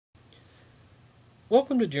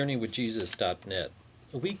Welcome to JourneyWithJesus.net,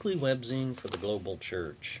 a weekly webzine for the global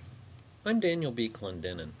church. I'm Daniel B.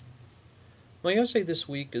 Clendenin. My essay this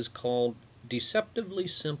week is called Deceptively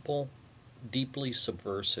Simple, Deeply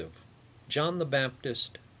Subversive, John the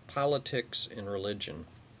Baptist, Politics and Religion.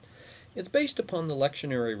 It's based upon the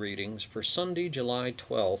lectionary readings for Sunday, July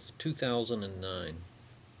 12, 2009.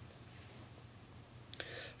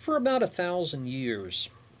 For about 1,000 years,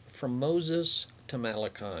 from Moses to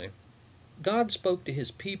Malachi, God spoke to his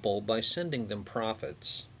people by sending them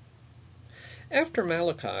prophets. After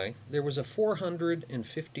Malachi, there was a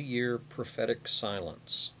 450-year prophetic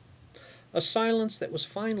silence, a silence that was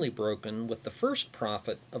finally broken with the first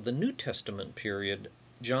prophet of the New Testament period,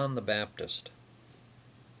 John the Baptist.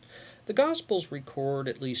 The Gospels record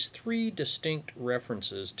at least 3 distinct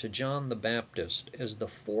references to John the Baptist as the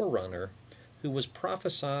forerunner who was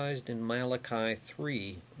prophesied in Malachi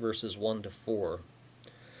 3, verses 1 to 4.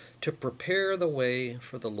 To prepare the way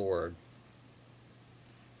for the Lord.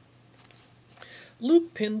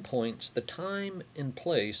 Luke pinpoints the time and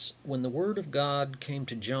place when the Word of God came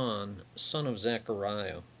to John, son of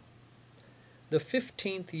Zechariah. The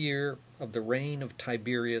 15th year of the reign of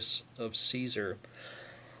Tiberius of Caesar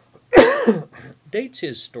dates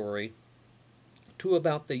his story to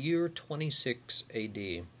about the year 26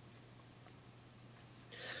 A.D.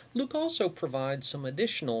 Luke also provides some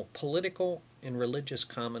additional political and religious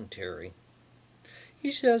commentary.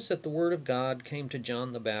 He says that the Word of God came to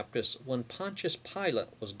John the Baptist when Pontius Pilate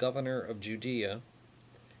was governor of Judea,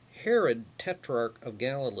 Herod tetrarch of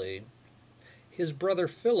Galilee, his brother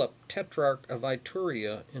Philip tetrarch of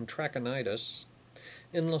Iturea and Trachonitis,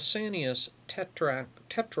 and Lysanias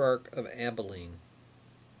tetrarch of Abilene.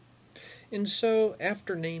 And so,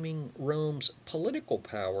 after naming Rome's political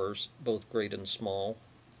powers, both great and small,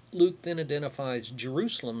 Luke then identifies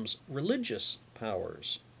Jerusalem's religious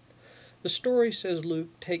powers. The story, says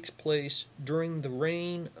Luke, takes place during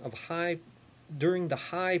the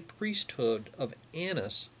high priesthood of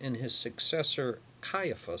Annas and his successor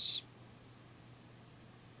Caiaphas.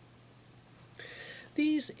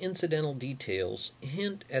 These incidental details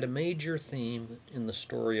hint at a major theme in the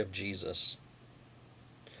story of Jesus.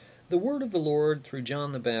 The word of the Lord through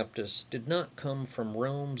John the Baptist did not come from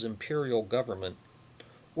Rome's imperial government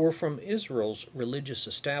or from Israel's religious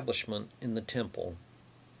establishment in the temple.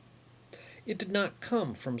 It did not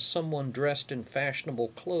come from someone dressed in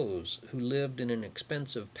fashionable clothes who lived in an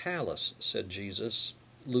expensive palace, said Jesus,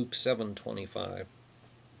 Luke 7:25.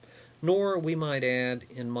 Nor, we might add,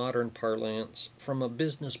 in modern parlance, from a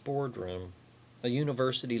business boardroom, a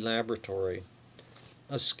university laboratory,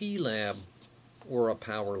 a ski lab, or a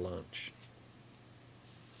power lunch.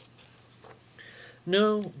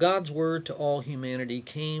 No, God's word to all humanity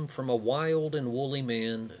came from a wild and woolly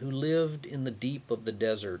man who lived in the deep of the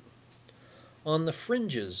desert, on the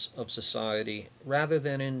fringes of society rather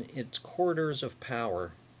than in its corridors of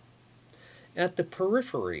power, at the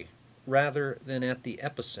periphery rather than at the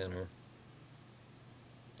epicenter.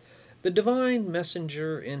 The divine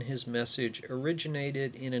messenger and his message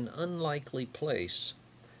originated in an unlikely place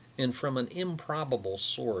and from an improbable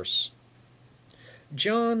source.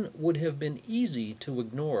 John would have been easy to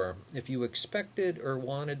ignore if you expected or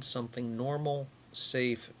wanted something normal,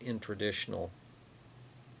 safe, and traditional.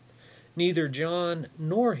 Neither John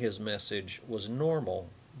nor his message was normal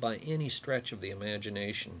by any stretch of the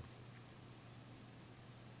imagination.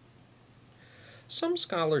 Some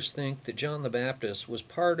scholars think that John the Baptist was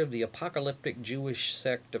part of the apocalyptic Jewish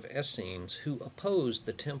sect of Essenes who opposed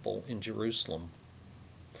the temple in Jerusalem.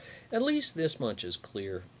 At least this much is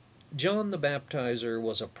clear. John the Baptizer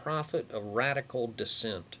was a prophet of radical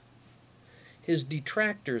dissent. His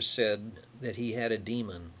detractors said that he had a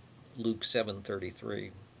demon, Luke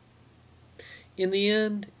 7:33. In the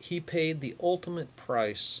end, he paid the ultimate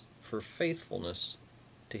price for faithfulness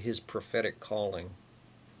to his prophetic calling.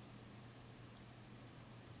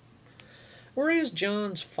 Whereas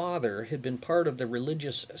John's father had been part of the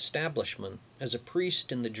religious establishment as a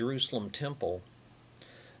priest in the Jerusalem temple,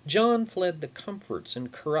 John fled the comforts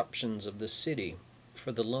and corruptions of the city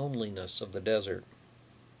for the loneliness of the desert.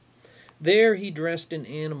 There he dressed in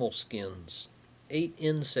animal skins, ate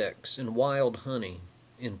insects and wild honey,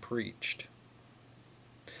 and preached.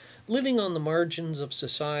 Living on the margins of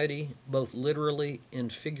society, both literally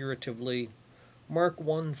and figuratively, Mark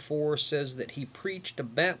 1:4 says that he preached a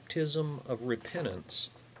baptism of repentance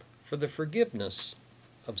for the forgiveness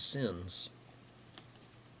of sins.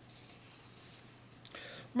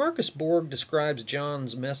 Marcus Borg describes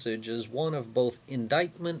John's message as one of both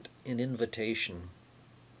indictment and invitation.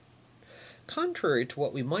 Contrary to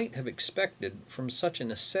what we might have expected from such an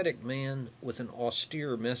ascetic man with an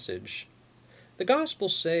austere message, The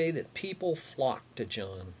Gospels say that people flocked to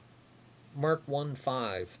John. Mark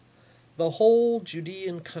 1:5, the whole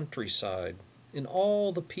Judean countryside and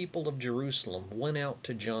all the people of Jerusalem went out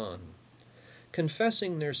to John.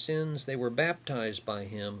 Confessing their sins, they were baptized by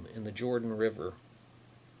him in the Jordan River.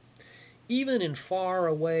 Even in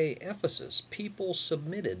far-away Ephesus, people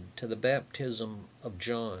submitted to the baptism of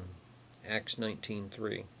John. Acts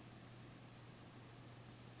 19:3.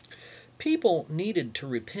 People needed to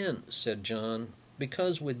repent, said John,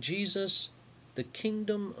 because with Jesus the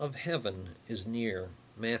kingdom of heaven is near.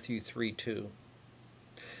 Matthew 3:2.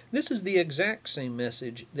 This is the exact same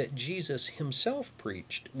message that Jesus himself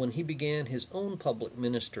preached when he began his own public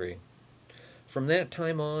ministry. From that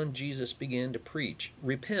time on, Jesus began to preach,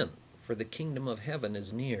 "Repent, for the kingdom of heaven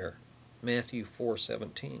is near." Matthew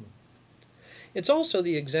 4:17. It's also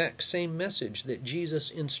the exact same message that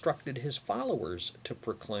Jesus instructed his followers to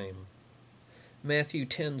proclaim. Matthew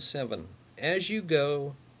 10:7, "As you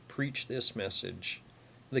go, preach this message,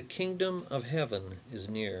 the kingdom of heaven is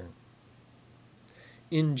near."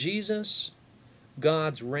 In Jesus,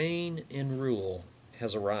 God's reign and rule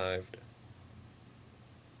has arrived.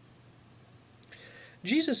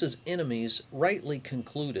 Jesus' enemies rightly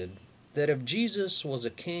concluded that if Jesus was a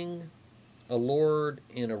king, a lord,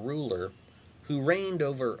 and a ruler who reigned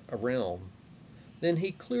over a realm, then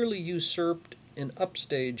he clearly usurped and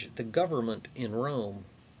upstaged the government in Rome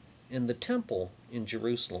and the temple in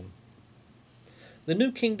Jerusalem. The new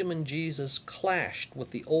kingdom in Jesus clashed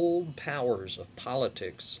with the old powers of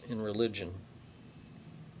politics and religion.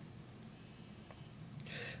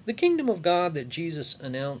 The kingdom of God that Jesus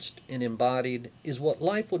announced and embodied is what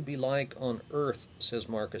life would be like on earth, says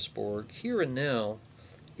Marcus Borg, here and now,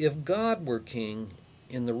 if God were king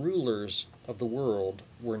and the rulers of the world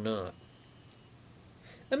were not.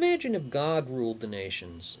 Imagine if God ruled the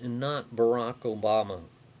nations and not Barack Obama,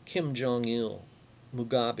 Kim Jong-il,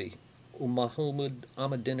 Mugabe, or Mohammed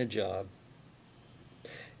Ahmadinejad.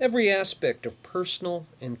 Every aspect of personal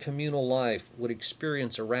and communal life would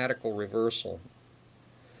experience a radical reversal.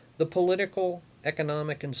 The political,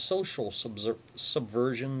 economic, and social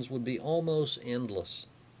subversions would be almost endless.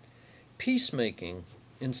 Peacemaking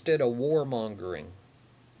instead of warmongering.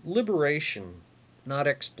 Liberation, not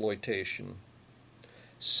exploitation.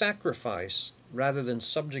 Sacrifice rather than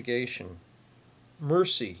subjugation.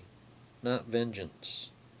 Mercy, not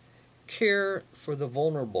vengeance. Care for the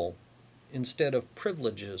vulnerable instead of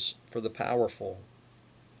privileges for the powerful.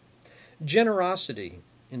 Generosity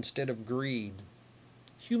instead of greed.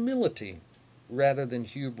 Humility rather than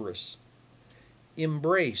hubris.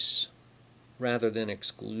 Embrace rather than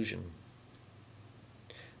exclusion.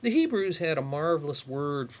 The Hebrews had a marvelous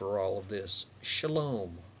word for all of this,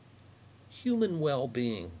 shalom, human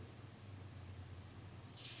well-being.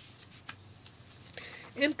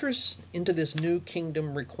 Entrance into this new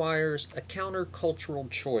kingdom requires a countercultural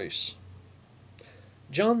choice.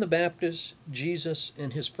 John the Baptist, Jesus,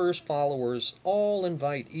 and his first followers all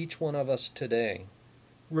invite each one of us today.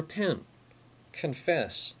 Repent,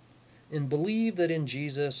 confess, and believe that in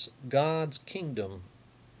Jesus, God's kingdom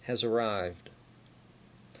has arrived.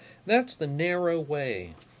 That's the narrow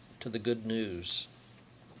way to the good news.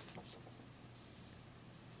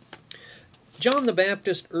 John the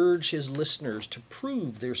Baptist urged his listeners to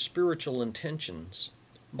prove their spiritual intentions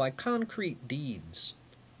by concrete deeds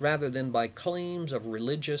rather than by claims of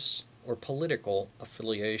religious or political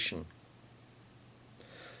affiliation.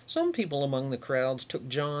 Some people among the crowds took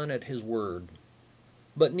John at his word,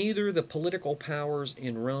 but neither the political powers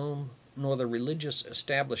in Rome nor the religious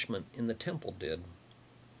establishment in the temple did.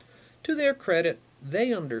 To their credit,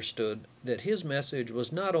 they understood that his message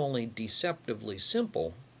was not only deceptively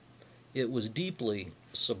simple, it was deeply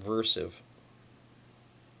subversive.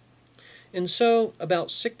 And so,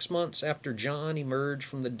 about 6 months after John emerged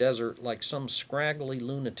from the desert like some scraggly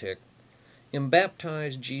lunatic and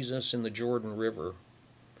baptized Jesus in the Jordan River,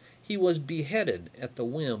 he was beheaded at the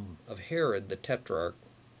whim of Herod the Tetrarch.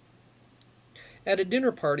 At a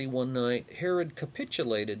dinner party one night, Herod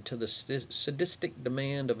capitulated to the sadistic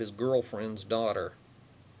demand of his girlfriend's daughter.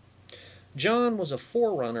 John was a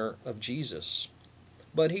forerunner of Jesus,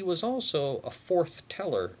 but he was also a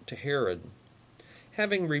forth-teller to Herod,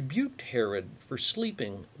 having rebuked Herod for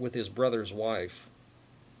sleeping with his brother's wife.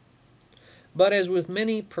 But as with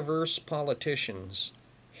many perverse politicians,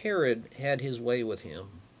 Herod had his way with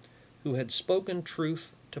him, who had spoken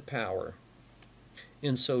truth to power,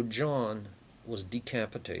 and so John was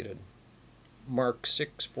decapitated. Mark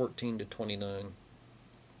 6:14-29.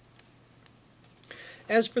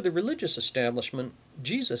 As for the religious establishment,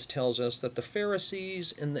 Jesus tells us that the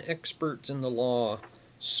Pharisees and the experts in the law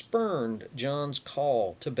spurned John's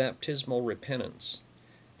call to baptismal repentance,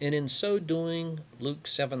 and in so doing, Luke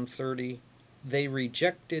 7:30, they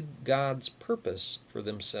rejected God's purpose for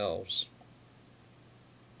themselves.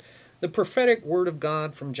 The prophetic word of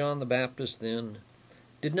God from John the Baptist, then,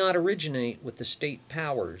 did not originate with the state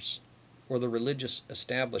powers or the religious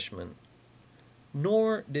establishment,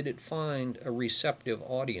 nor did it find a receptive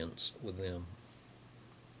audience with them.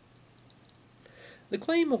 The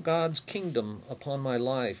claim of God's kingdom upon my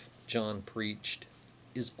life, John preached,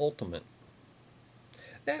 is ultimate.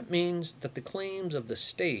 That means that the claims of the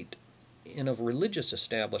state and of religious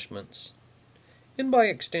establishments, and by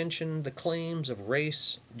extension the claims of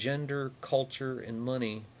race, gender, culture, and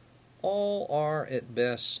money, all are at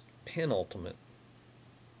best penultimate.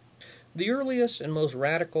 The earliest and most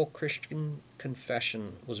radical Christian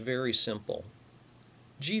confession was very simple.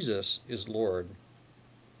 Jesus is Lord.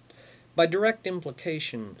 By direct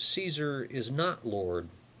implication, Caesar is not Lord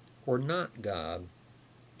or not God,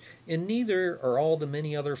 and neither are all the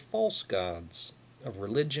many other false gods of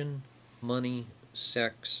religion, money,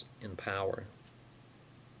 sex, and power.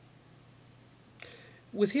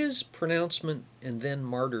 With his pronouncement and then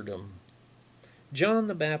martyrdom, John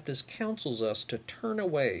the Baptist counsels us to turn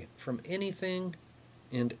away from anything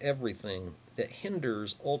and everything that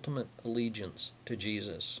hinders ultimate allegiance to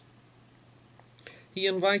Jesus. He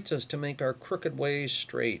invites us to make our crooked ways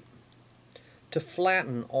straight, to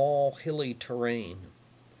flatten all hilly terrain,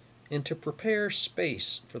 and to prepare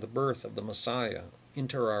space for the birth of the Messiah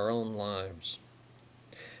into our own lives.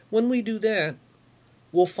 When we do that,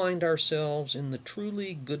 we'll find ourselves in the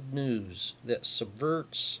truly good news that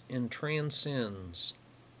subverts and transcends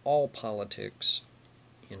all politics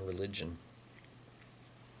and religion.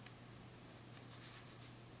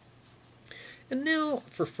 And now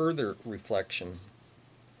for further reflection.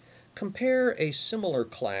 Compare a similar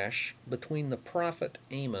clash between the prophet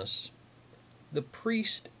Amos, the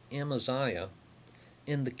priest Amaziah,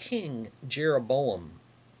 and the king Jeroboam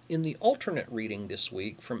in the alternate reading this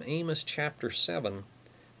week from Amos chapter 7,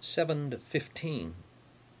 7-15.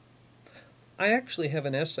 I actually have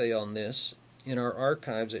an essay on this in our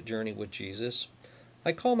archives at Journey with Jesus.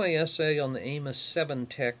 I call my essay on the Amos 7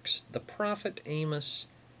 text, The Prophet Amos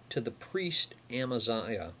to the Priest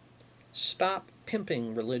Amaziah. Stop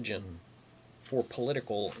pimping religion for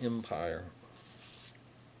political empire.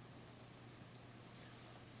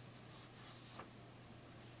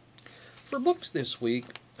 For books this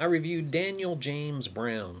week, I reviewed Daniel James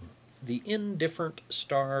Brown, The Indifferent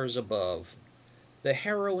Stars Above, The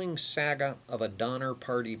Harrowing Saga of a Donner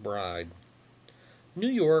Party Bride. New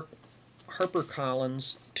York,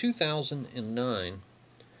 HarperCollins, 2009,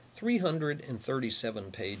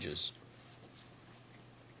 337 pages.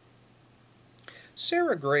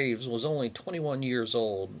 Sarah Graves was only 21 years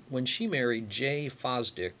old when she married J.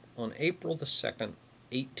 Fosdick on April 2,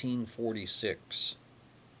 1846.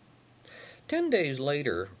 10 days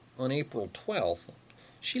later, on April 12th,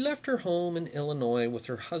 she left her home in Illinois with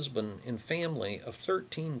her husband and family of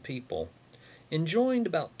 13 people and joined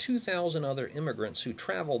about 2,000 other immigrants who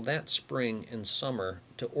traveled that spring and summer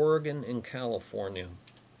to Oregon and California.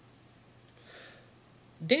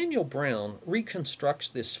 Daniel Brown reconstructs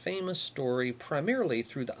this famous story primarily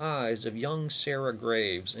through the eyes of young Sarah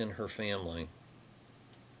Graves and her family.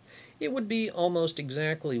 It would be almost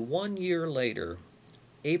exactly 1 year later,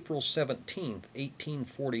 April 17,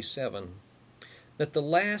 1847, that the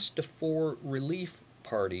last of 4 relief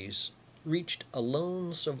parties reached a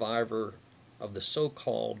lone survivor of the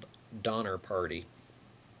so-called Donner Party.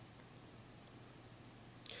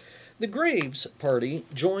 The Graves party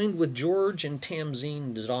joined with George and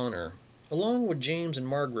Tamzine Donner, along with James and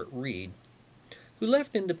Margaret Reed, who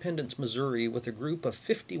left Independence, Missouri with a group of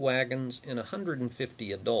 50 wagons and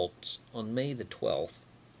 150 adults on May the 12th.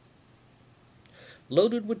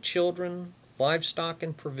 Loaded with children, livestock,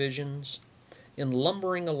 and provisions, and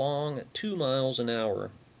lumbering along at 2 miles an hour,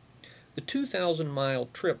 the 2,000-mile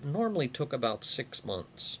trip normally took about 6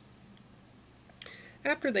 months.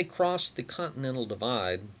 After they crossed the Continental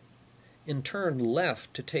Divide, and turned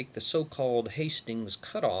left to take the so-called Hastings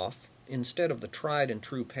Cutoff instead of the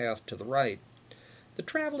tried-and-true path to the right, the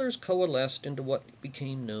travelers coalesced into what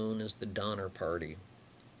became known as the Donner Party.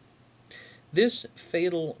 This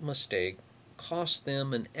fatal mistake cost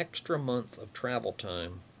them an extra month of travel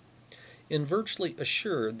time and virtually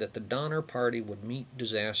assured that the Donner Party would meet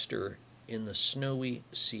disaster in the snowy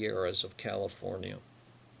Sierras of California.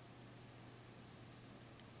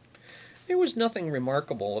 There was nothing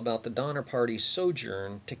remarkable about the Donner Party's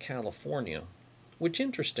sojourn to California, which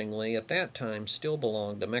interestingly at that time still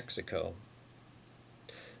belonged to Mexico.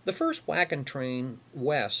 The first wagon train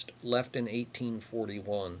west left in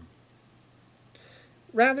 1841.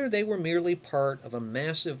 Rather, they were merely part of a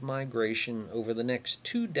massive migration over the next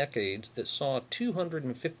 2 decades that saw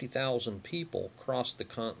 250,000 people cross the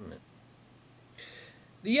continent.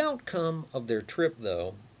 The outcome of their trip,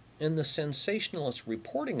 though, and the sensationalist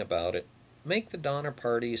reporting about it, make the Donner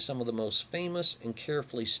Party some of the most famous and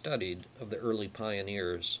carefully studied of the early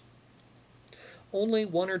pioneers. Only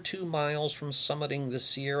 1 or 2 miles from summiting the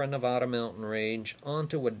Sierra Nevada mountain range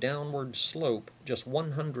onto a downward slope just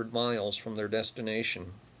 100 miles from their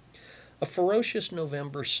destination, a ferocious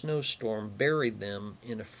November snowstorm buried them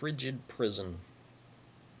in a frigid prison.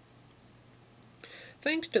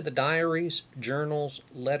 Thanks to the diaries, journals,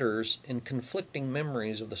 letters, and conflicting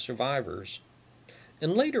memories of the survivors,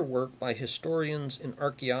 and later work by historians and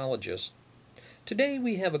archaeologists, today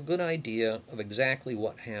we have a good idea of exactly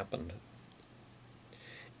what happened.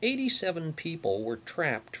 87 people were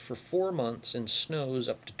trapped for 4 months in snows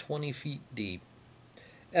up to 20 feet deep,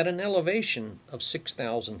 at an elevation of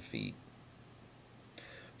 6,000 feet.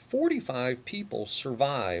 45 people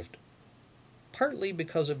survived, partly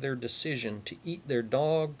because of their decision to eat their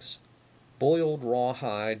dogs, boiled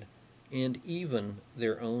rawhide, and even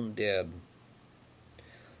their own dead.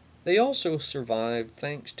 They also survived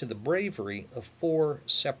thanks to the bravery of 4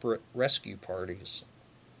 separate rescue parties.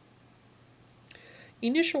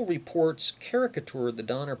 Initial reports caricatured the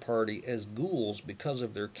Donner Party as ghouls because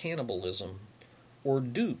of their cannibalism, or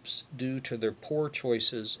dupes due to their poor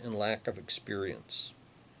choices and lack of experience.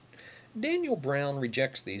 Daniel Brown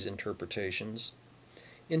rejects these interpretations.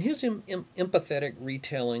 In his empathetic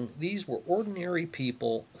retelling, these were ordinary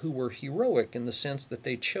people who were heroic in the sense that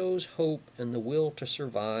they chose hope and the will to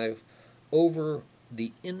survive over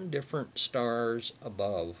the indifferent stars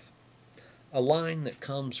above, a line that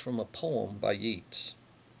comes from a poem by Yeats.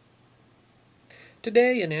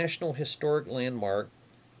 Today, a National Historic Landmark,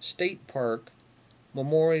 state park,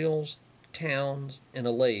 memorials, towns, and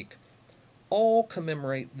a lake all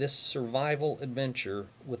commemorate this survival adventure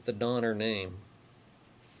with the Donner name.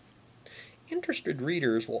 Interested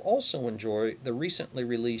readers will also enjoy the recently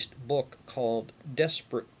released book called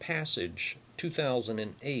Desperate Passage,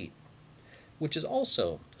 2008, which is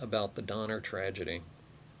also about the Donner tragedy.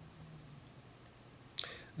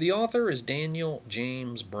 The author is Daniel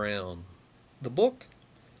James Brown. The book,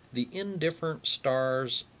 The Indifferent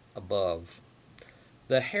Stars Above,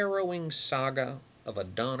 the harrowing saga of a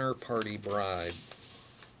Donner Party bride.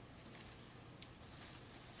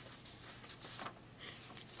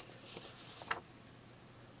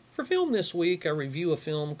 For film this week, I review a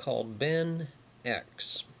film called Ben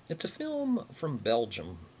X. It's a film from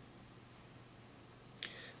Belgium.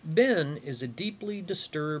 Ben is a deeply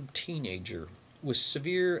disturbed teenager with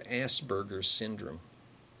severe Asperger's syndrome.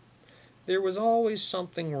 There was always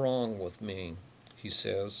something wrong with me, he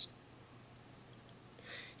says.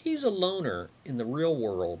 He's a loner in the real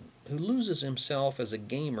world who loses himself as a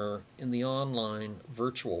gamer in the online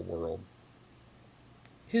virtual world.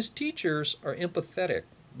 His teachers are empathetic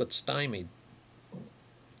but stymied.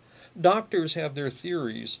 Doctors have their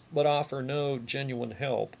theories but offer no genuine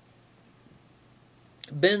help.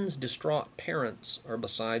 Ben's distraught parents are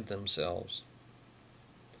beside themselves.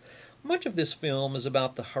 Much of this film is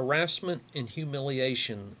about the harassment and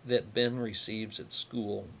humiliation that Ben receives at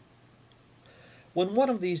school. When one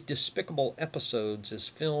of these despicable episodes is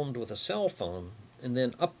filmed with a cell phone and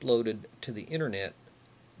then uploaded to the internet,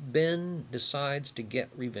 Ben decides to get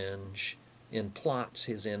revenge and plots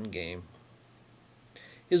his endgame.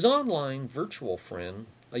 His online virtual friend,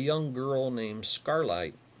 a young girl named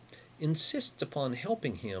Scarlight, insists upon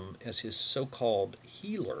helping him as his so-called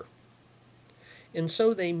healer. And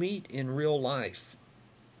so they meet in real life.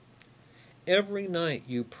 Every night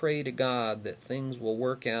you pray to God that things will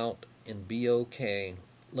work out and be okay,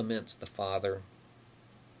 laments the father.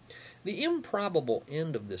 The improbable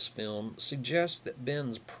end of this film suggests that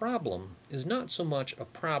Ben's problem is not so much a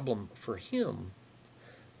problem for him,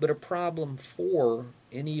 but a problem for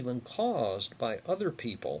and even caused by other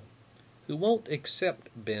people who won't accept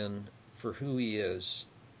Ben for who he is.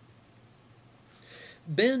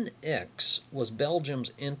 Ben X was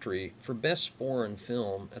Belgium's entry for Best Foreign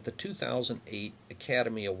Film at the 2008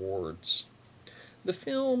 Academy Awards. The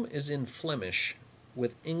film is in Flemish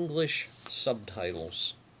with English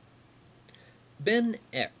subtitles. Ben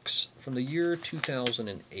X from the year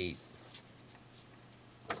 2008.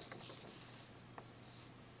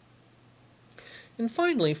 And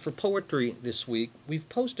finally, for poetry this week, we've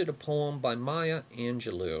posted a poem by Maya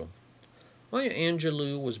Angelou. Maya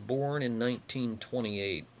Angelou was born in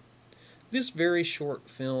 1928. This very short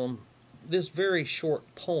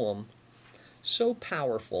poem so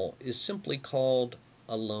powerful is simply called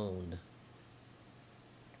alone.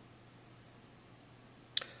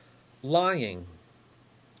 Lying,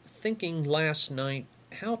 thinking last night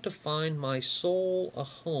how to find my soul a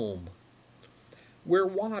home, where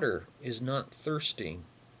water is not thirsty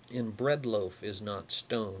and bread loaf is not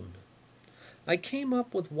stone. I came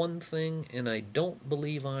up with one thing, and I don't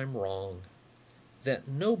believe I'm wrong, that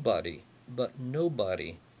nobody but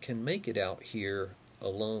nobody can make it out here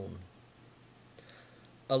alone.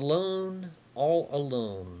 Alone, all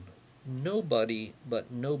alone, nobody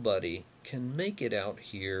but nobody can make it out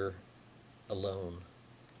here alone.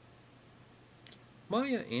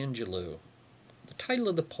 Maya Angelou. The title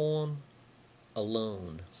of the poem,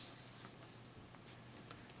 Alone.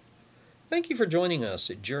 Thank you for joining us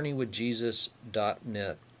at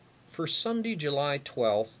JourneyWithJesus.net for Sunday, July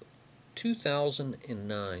 12th,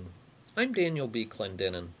 2009. I'm Daniel B.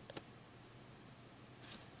 Clendenin.